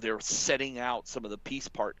where they're setting out some of the piece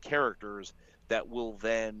part characters that will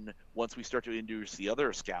then, once we start to introduce the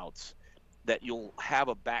other scouts, that you'll have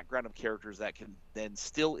a background of characters that can then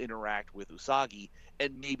still interact with Usagi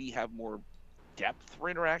and maybe have more depth for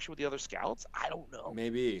interaction with the other scouts. I don't know.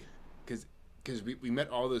 Maybe, because we met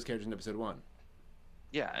all those characters in episode 1.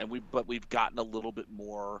 Yeah, and we've gotten a little bit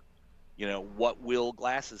more. What will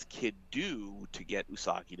Glasses Kid do to get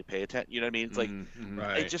Usagi to pay attention? You know what I mean? It's like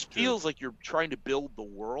it just feels like you're trying to build the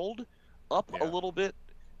world up a little bit,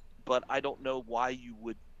 but I don't know why you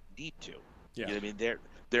would need to. Yeah. You know what I mean?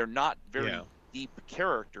 They're not very deep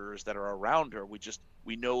characters that are around her.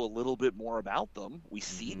 We know a little bit more about them. We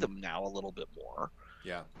see them now a little bit more.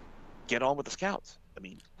 Yeah. Get on with the scouts. I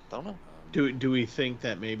mean, don't know. Do we think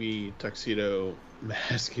that maybe Tuxedo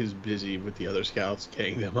Mask is busy with the other scouts,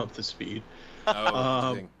 getting them up to speed?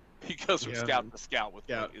 Oh, he goes from scout to scout with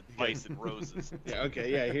advice and roses. Yeah. Okay.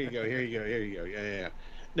 Yeah. Here you go. Yeah.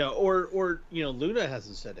 No. Or Luna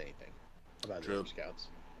hasn't said anything about the other scouts,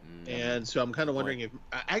 and so I'm kind of wondering if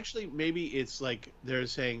actually maybe it's like they're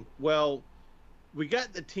saying, well, we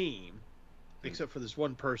got the team, except for this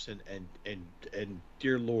one person, and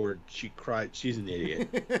dear Lord, she cried. She's an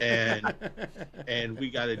idiot, and we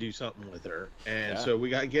got to do something with her, and so we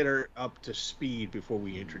got to get her up to speed before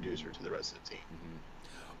we introduce her to the rest of the team.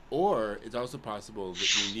 Or it's also possible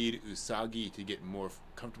that we need Usagi to get more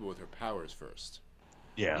comfortable with her powers first.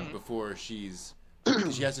 Yeah. Before she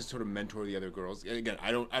has to sort of mentor the other girls. And again,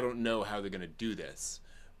 I don't know how they're going to do this,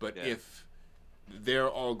 but if they're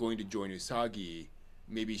all going to join Usagi,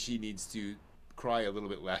 maybe she needs to cry a little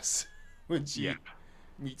bit less when she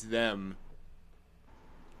meets them.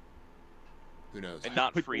 Who knows? And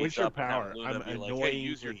not freeze up power? And have Luna be like, hey,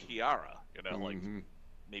 use your tiara. Like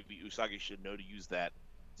maybe Usagi should know to use that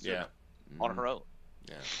on her own.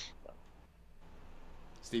 Yeah.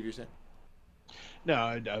 Steve, you're saying? No,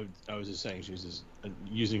 I was just saying she's just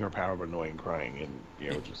using her power of annoying crying,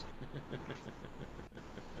 and just.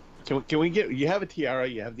 Can we get? You have a tiara.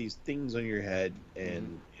 You have these things on your head,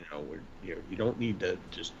 and you don't need to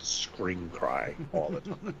just scream cry all the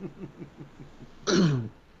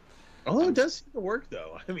time. Although it does seem to work,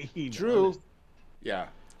 though. I mean, true. Honest. Yeah,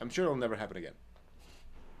 I'm sure it'll never happen again.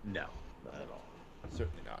 No, not at all.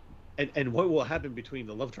 Certainly not. And what will happen between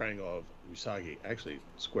the love triangle of Usagi, actually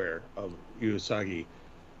square, of Usagi,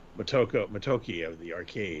 Motoki of the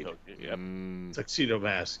arcade, Tuxedo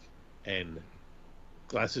Mask, and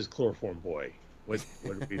Glasses Chloroform Boy? What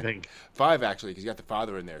do we think? 5, actually, because you got the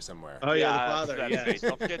father in there somewhere. Oh yeah, the father. Yeah,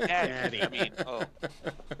 don't forget Daddy. I mean,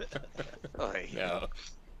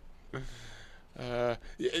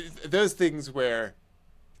 those things where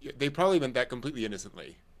they probably meant that completely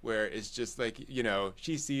innocently, where it's just like,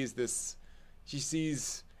 she sees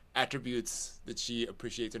attributes that she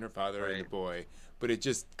appreciates in her father and the boy, but it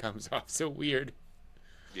just comes off so weird.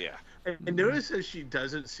 Yeah. And notice that she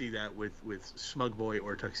doesn't see that with Smug Boy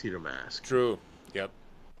or Tuxedo Mask. True. Yep.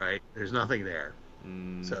 Right? There's nothing there.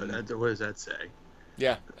 So what does that say?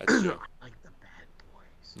 Yeah, that's true. I like the bad boy.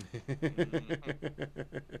 boys.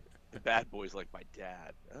 The bad boys like my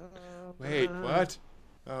dad. Wait, what?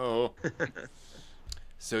 Oh.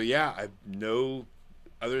 So yeah, I no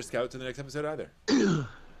other scouts in the next episode either.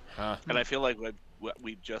 Huh. And I feel like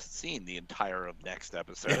we've just seen the entire of next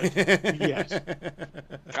episode. Yes.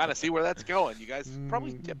 Kind of see where that's going. You guys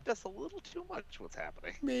probably tipped us a little too much what's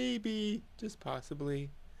happening. Maybe, just possibly.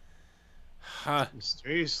 Huh.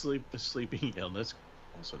 Mysterious sleeping illness,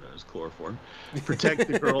 also known as chloroform, protect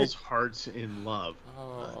the girls' hearts in love.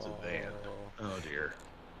 That's a band. Oh dear.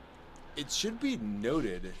 It should be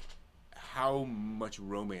noted how much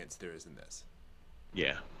romance there is in this.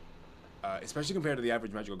 Yeah. Especially compared to the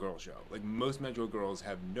average magical girl show. Like, most magical girls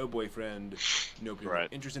have no boyfriend, no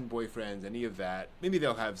interest in boyfriends, any of that. Maybe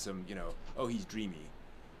they'll have some, oh, he's dreamy.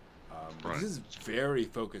 But this is very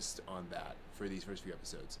focused on that for these first few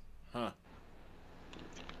episodes. Huh.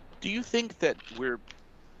 Do you think that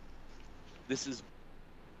this is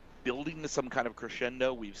building to some kind of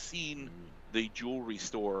crescendo? We've seen the jewelry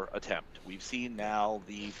store attempt. We've seen now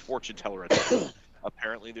the fortune teller attempt.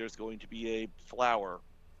 Apparently there's going to be a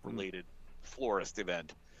flower-related florist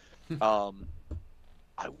event. I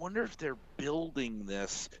wonder if they're building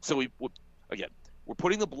this. So we're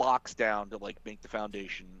putting the blocks down to like make the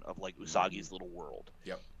foundation of like Usagi's little world.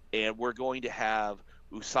 Yep. And we're going to have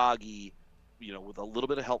Usagi, with a little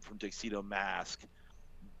bit of help from Tuxedo Mask,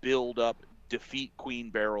 build up, defeat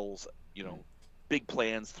Queen Barrel's, big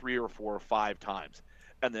plans 3 or 4 or 5 times.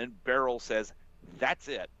 And then Barrel says, that's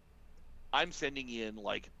it. I'm sending in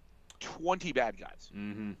like 20 bad guys.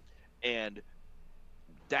 Mm-hmm. And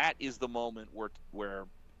that is the moment where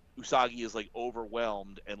Usagi is like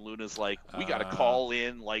overwhelmed and Luna's like, we got to call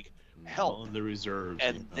in like help. On the reserves.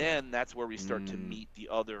 And then that's where we start to meet the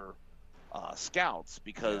other scouts,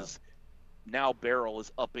 because now Beryl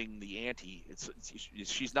is upping the ante.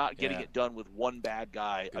 She's not getting it done with one bad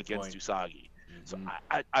guy against Usagi. So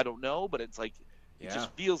I don't know, but it's like it just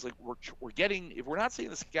feels like we're getting, if we're not seeing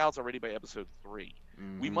the scouts already by episode 3,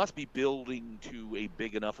 we must be building to a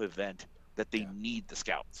big enough event that they need the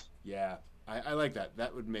scouts. Yeah, I like that.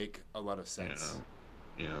 That would make a lot of sense.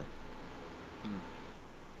 Yeah.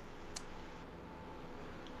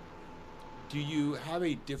 Do you have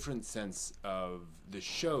a different sense of the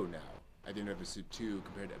show now at the end of episode 2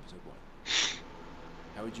 compared to episode 1?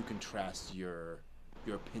 How would you contrast your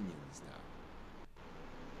opinions now?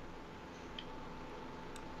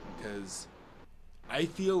 Because I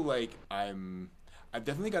feel like I've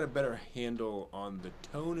definitely got a better handle on the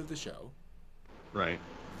tone of the show. Right.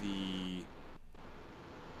 The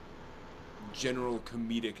general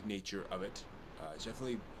comedic nature of it. It's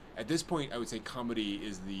definitely, at this point, I would say comedy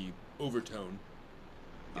is the overtone.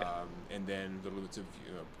 And then little bits of,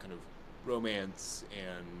 kind of romance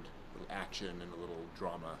and a little action and a little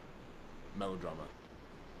drama, melodrama.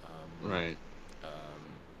 Right.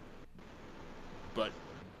 But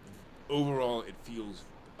overall, it feels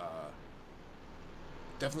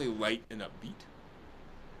definitely light and upbeat.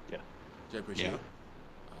 Yeah. Which I appreciate.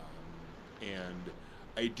 And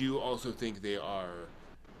I do also think they are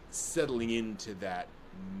settling into that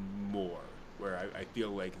more. Where I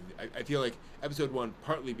feel like episode 1,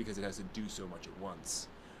 partly because it has to do so much at once,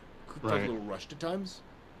 felt a little rushed at times.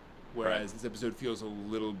 Whereas this episode feels a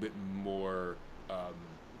little bit more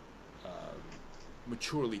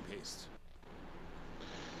maturely paced.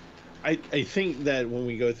 I think that when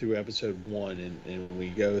we go through episode 1 and we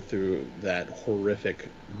go through that horrific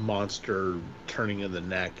monster turning of the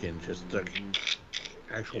neck and just the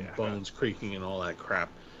actual bones creaking and all that crap,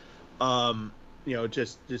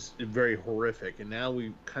 just very horrific. And now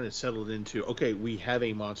we kind of settled into, okay, we have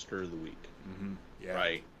a monster of the week,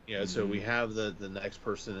 right? So we have the next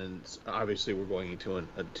person, and obviously we're going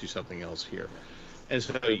into something else here. And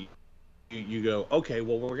so you go, okay,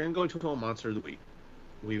 well, we're going to go into a monster of the week.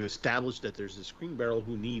 We've established that there's this Green Barrel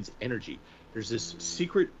who needs energy. There's this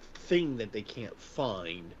secret thing that they can't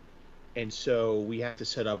find. And so we have to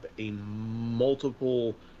set up a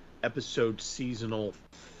multiple episode seasonal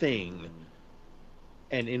thing.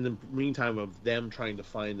 And in the meantime of them trying to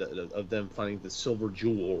finding the silver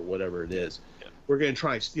jewel or whatever it is, we're going to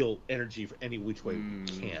try and steal energy for any which way we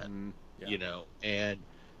can,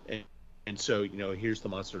 and so, here's the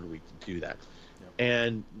monster of the week to do that.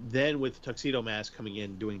 And then with Tuxedo Mask coming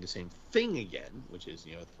in doing the same thing again, which is,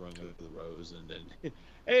 throwing over the rose and then,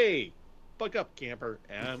 hey, buck up, camper,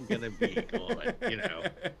 I'm going to be gone,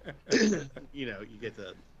 you get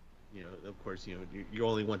the, of course, you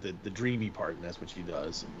only want the dreamy part, and that's what she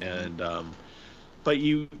does. And, but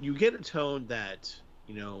you get a tone that,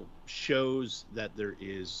 shows that there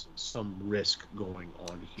is some risk going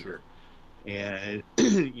on here. and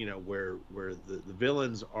you know where the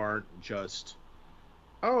villains aren't just,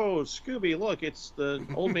 oh, Scooby, look, it's the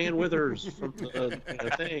old man Withers from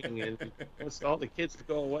the thing, and he wants all the kids to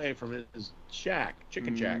go away from his shack,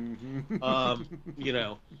 chicken shack. Mhm. You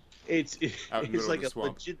know, it's Out in the it's middle of like the a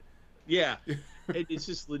swamp. legit, yeah, it's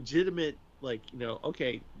just legitimate, like,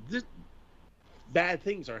 okay, this bad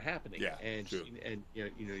things are happening, Yeah, and true.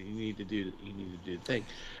 you need to do the thing,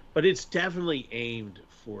 but it's definitely aimed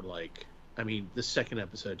for, like, I mean, the second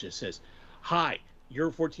episode just says, "Hi, you're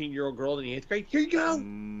a 14-year-old girl in the eighth grade. Here you go.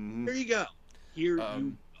 Mhm. Here you go. Here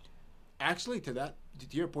you." Actually, to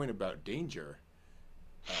your point about danger,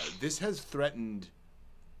 this has threatened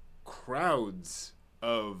crowds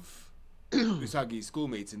of Usagi's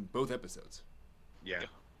schoolmates in both episodes. Yeah.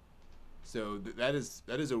 So that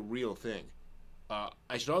is a real thing.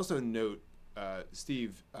 I should also note,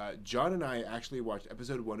 Steve, John and I actually watched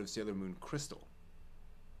episode 1 of Sailor Moon Crystal,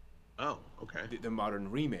 Oh, okay. the modern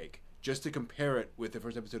remake, just to compare it with the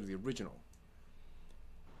first episode of the original.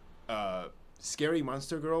 Scary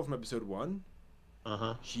Monster Girl from episode 1,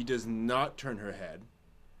 Uh-huh. she does not turn her head.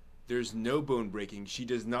 There's no bone breaking. She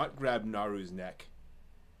does not grab Naru's neck.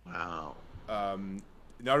 Wow.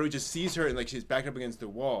 Naru just sees her and, like, she's backed up against the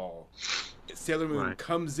wall. Sailor Moon Right.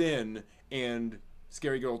 comes in and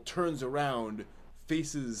Scary Girl turns around,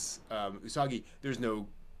 faces Usagi. There's no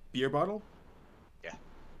beer bottle. Yeah.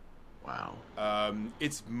 Wow.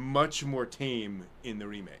 It's much more tame in the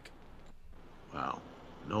remake. Wow.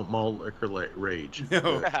 No malt liquor rage.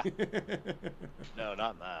 No. No,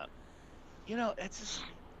 not in that. It's just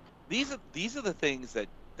these are the things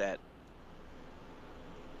that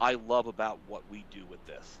I love about what we do with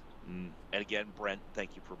this. Mm. And again, Brent,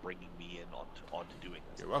 thank you for bringing me in onto doing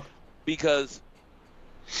this. You're welcome. Because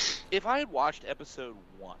if I had watched episode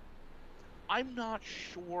 1, I'm not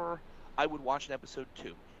sure I would watch an episode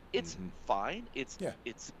 2. It's fine. It's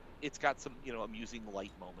got some amusing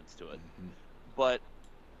light moments to it. Mm-hmm. But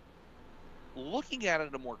looking at it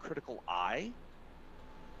in a more critical eye,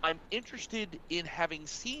 I'm interested in having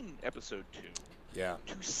seen episode 2 Yeah.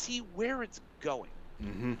 to see where it's going.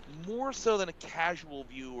 Mm-hmm. More so than a casual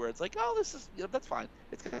view where it's like, oh, this is that's fine.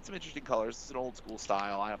 It's got some interesting colors. It's an old school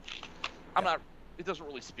style. I'm not. It doesn't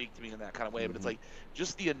really speak to me in that kind of way. But it's like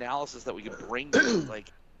just the analysis that we can bring to it.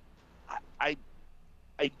 Like, I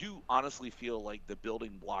do honestly feel like the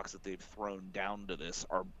building blocks that they've thrown down to this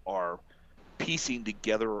are piecing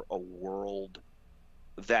together a world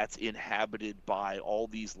that's inhabited by all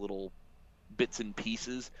these little bits and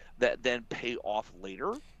pieces that then pay off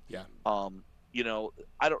later. Yeah.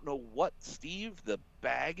 I don't know what Steve the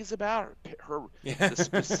bag is about, the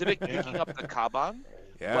specific picking up the kaban.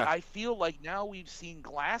 Yeah. But I feel like now we've seen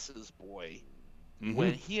Glasses Boy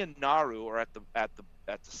when he and Naru are at the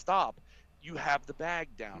stop. You have the bag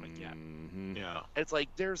down again. Mm-hmm. Yeah. It's like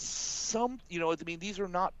there's some, I mean, these are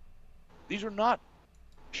not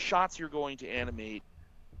shots you're going to animate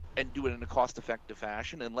and do it in a cost-effective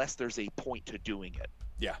fashion unless there's a point to doing it.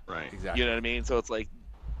 Yeah. Right. Exactly. You know what I mean? So it's like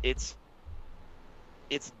it's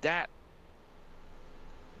that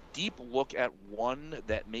deep look at 1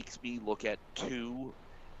 that makes me look at 2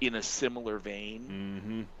 in a similar vein.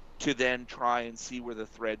 Mm-hmm. To then try and see where the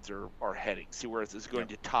threads are heading, see where it's going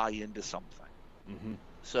to tie into something. Mm-hmm.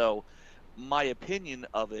 So my opinion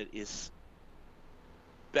of it is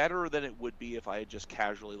better than it would be if I had just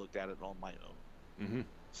casually looked at it on my own. Mm-hmm.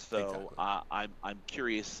 So Exactly. I'm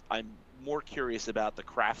curious. I'm more curious about the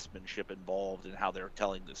craftsmanship involved in how they're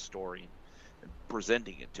telling this story and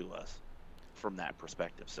presenting it to us from that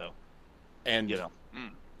perspective. So, And Yeah.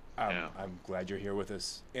 I'm glad you're here with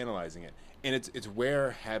us analyzing it. And it's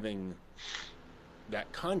where having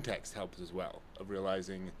that context helps as well, of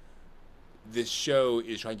realizing this show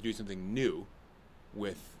is trying to do something new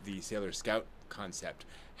with the Sailor Scout concept.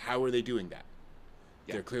 How are they doing that?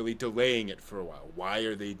 Yeah. They're clearly delaying it for a while. Why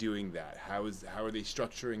are they doing that? How are they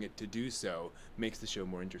structuring it to do so? Makes the show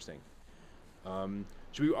more interesting.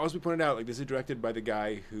 Should we also point out, like, this is directed by the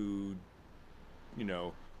guy who,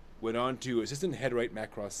 went on to assistant head write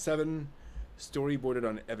Macross 7, storyboarded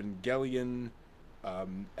on Evangelion,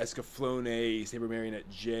 Escaflowne, Saber Marionette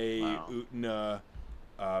J, Wow. Utena,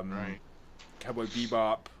 Right. Cowboy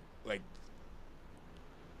Bebop, like,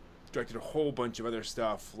 directed a whole bunch of other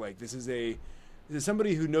stuff. Like, this is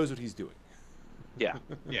somebody who knows what he's doing. Yeah.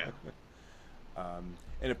 Yeah.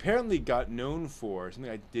 And apparently got known for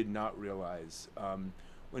something I did not realize.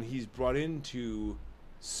 When he's brought into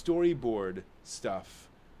storyboard stuff,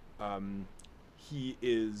 he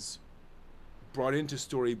is brought in to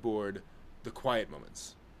storyboard the quiet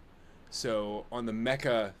moments. So on the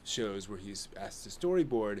mecha shows where he's asked to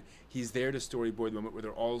storyboard, he's there to storyboard the moment where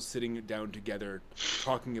they're all sitting down together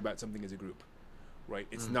talking about something as a group, right?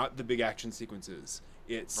 It's not the big action sequences.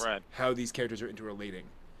 It's how these characters are interrelating.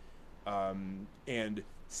 And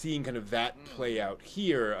seeing kind of that play out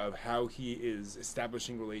here of how he is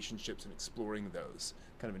establishing relationships and exploring those,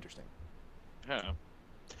 kind of interesting. Yeah.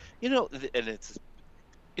 You know, and it's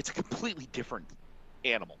a completely different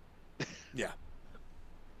animal. Yeah.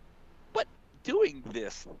 But doing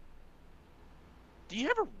this, do you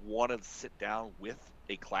ever want to sit down with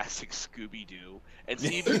a classic Scooby-Doo and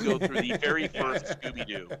see if you go through the very first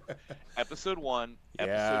Scooby-Doo, episode 1,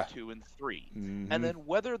 episode 2, and 3, and then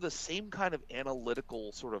whether the same kind of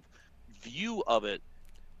analytical sort of view of it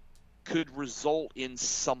could result in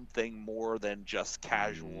something more than just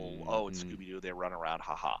casual, oh, it's Scooby-Doo, they run around,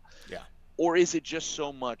 haha. Yeah. Or is it just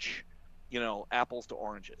so much, apples to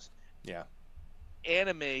oranges? Yeah.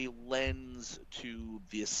 Anime lends to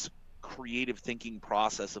this creative thinking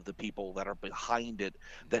process of the people that are behind it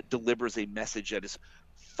that delivers a message that is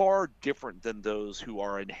far different than those who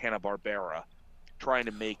are in Hanna-Barbera trying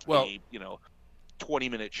to make a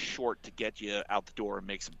 20-minute short to get you out the door and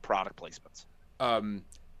make some product placements.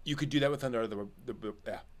 You could do that with Thundar the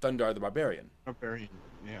Barbarian. Barbarian,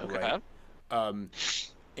 yeah. Okay. Right?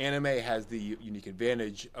 Anime has the unique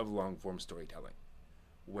advantage of long-form storytelling,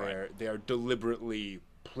 where they are deliberately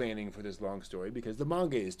planning for this long story because the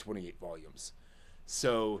manga is 28 volumes.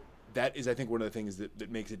 So that is, I think, one of the things that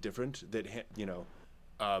makes it different. That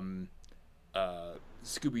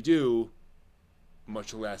Scooby-Doo,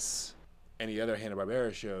 much less any other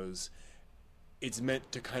Hanna-Barbera shows, it's meant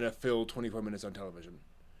to kind of fill 24 minutes on television.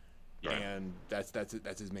 Right. And that's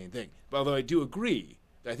his main thing. But although I do agree,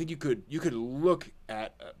 I think you could look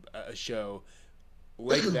at a show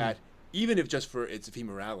like that, even if just for its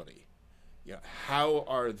ephemerality. How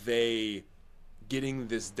are they getting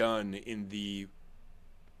this done in the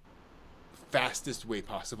fastest way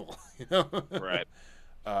possible? Right.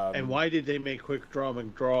 And why did they make Quick Draw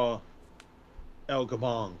McDraw El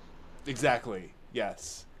Gabong? Exactly.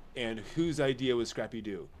 Yes. And whose idea was Scrappy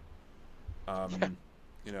Doo? All the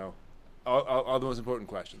most important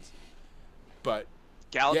questions. But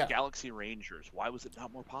Galaxy Rangers. Why was it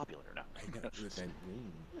not more popular now?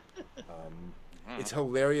 It's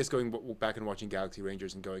hilarious going back and watching Galaxy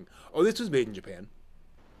Rangers and going, "Oh, this was made in Japan."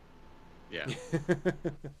 Yeah.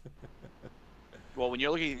 Well, when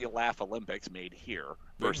you're looking at the Laugh Olympics made here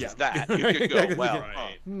versus that, you could go, well,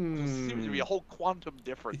 there seems to be a whole quantum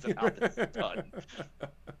difference in how this is done.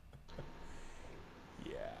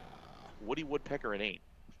 Yeah. Woody Woodpecker, it ain't.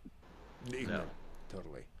 No,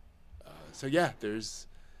 totally. So yeah, there's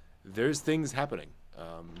things happening.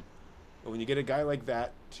 But when you get a guy like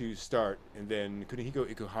that to start, and then Kunihiko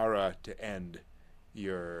Ikuhara to end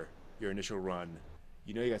your initial run,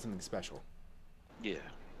 you got something special. Yeah.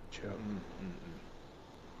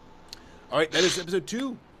 All right, that is episode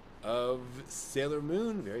 2 of Sailor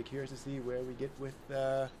Moon. Very curious to see where we get with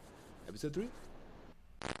episode 3.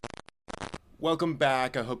 Welcome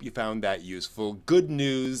back. I hope you found that useful. Good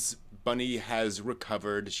news, Bunny has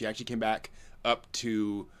recovered. She actually came back up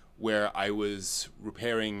to where I was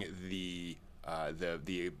repairing the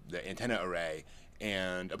antenna array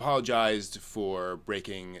and apologized for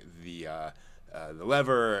breaking the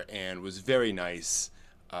lever and was very nice.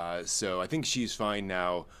 So I think she's fine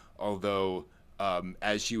now, although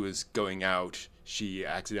as she was going out, she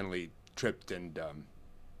accidentally tripped and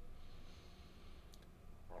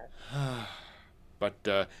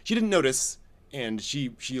but she didn't notice and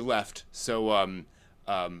she left. So I'm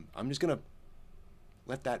just gonna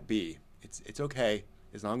let that be. It's okay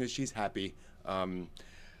as long as she's happy. I'll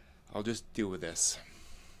just deal with this.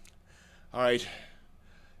 All right.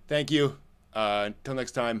 Thank you. Until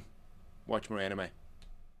next time, watch more anime.